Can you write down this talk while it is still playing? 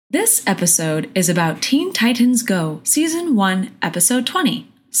This episode is about Teen Titans Go! Season 1, Episode 20,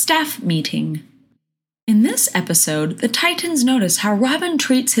 Staff Meeting. In this episode, the Titans notice how Robin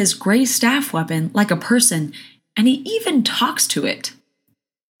treats his gray staff weapon like a person, and he even talks to it.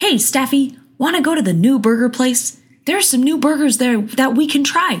 "Hey, Staffy, want to go to the new burger place? There's some new burgers there that we can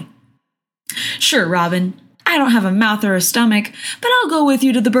try." "Sure, Robin. I don't have a mouth or a stomach, but I'll go with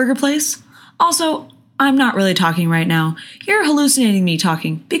you to the burger place. Also, I'm not really talking right now. You're hallucinating me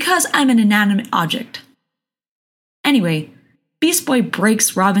talking because I'm an inanimate object." Anyway, Beast Boy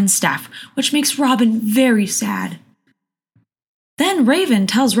breaks Robin's staff, which makes Robin very sad. Then Raven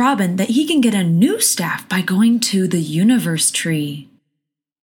tells Robin that he can get a new staff by going to the Universe Tree.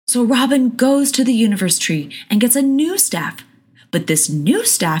 So Robin goes to the Universe Tree and gets a new staff. But this new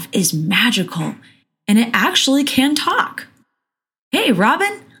staff is magical, and it actually can talk. "Hey,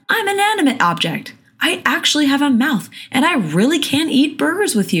 Robin, I'm an animate object. I actually have a mouth, and I really can eat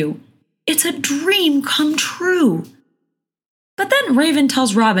burgers with you. It's a dream come true." But then Raven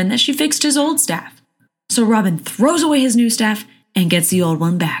tells Robin that she fixed his old staff. So Robin throws away his new staff and gets the old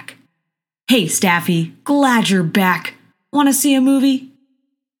one back. "Hey, Staffy, glad you're back. Want to see a movie?"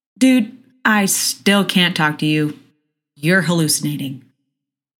 "Dude, I still can't talk to you. You're hallucinating."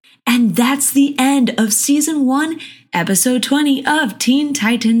 And that's the end of Season 1, Episode 20 of Teen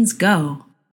Titans Go!